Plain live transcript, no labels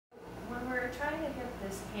trying to get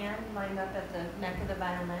this hand lined up at the neck of the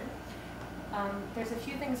violin, there's a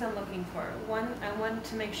few things I'm looking for. One, I want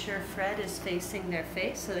to make sure Fred is facing their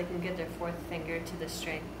face so they can get their fourth finger to the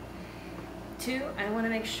string. Two, I want to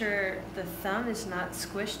make sure the thumb is not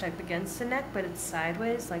squished up against the neck, but it's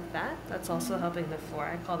sideways like that. That's also helping the four.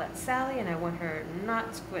 I call that Sally, and I want her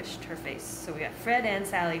not squished her face. So we got Fred and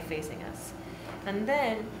Sally facing us. And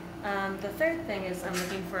then the third thing is I'm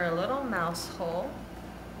looking for a little mouse hole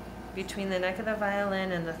between the neck of the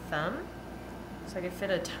violin and the thumb. So I can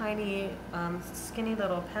fit a tiny, skinny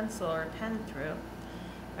little pencil or pen through.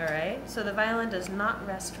 All right, so the violin does not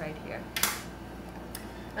rest right here.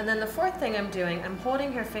 And then the fourth thing I'm doing, I'm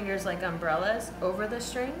holding her fingers like umbrellas over the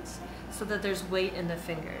strings so that there's weight in the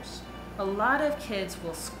fingers. A lot of kids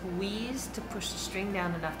will squeeze to push the string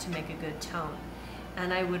down enough to make a good tone.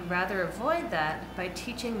 And I would rather avoid that by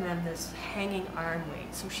teaching them this hanging arm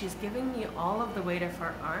weight. So she's giving me all of the weight of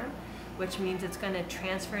her arm, which means it's going to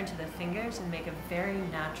transfer into the fingers and make a very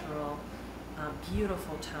natural,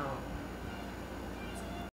 beautiful tone.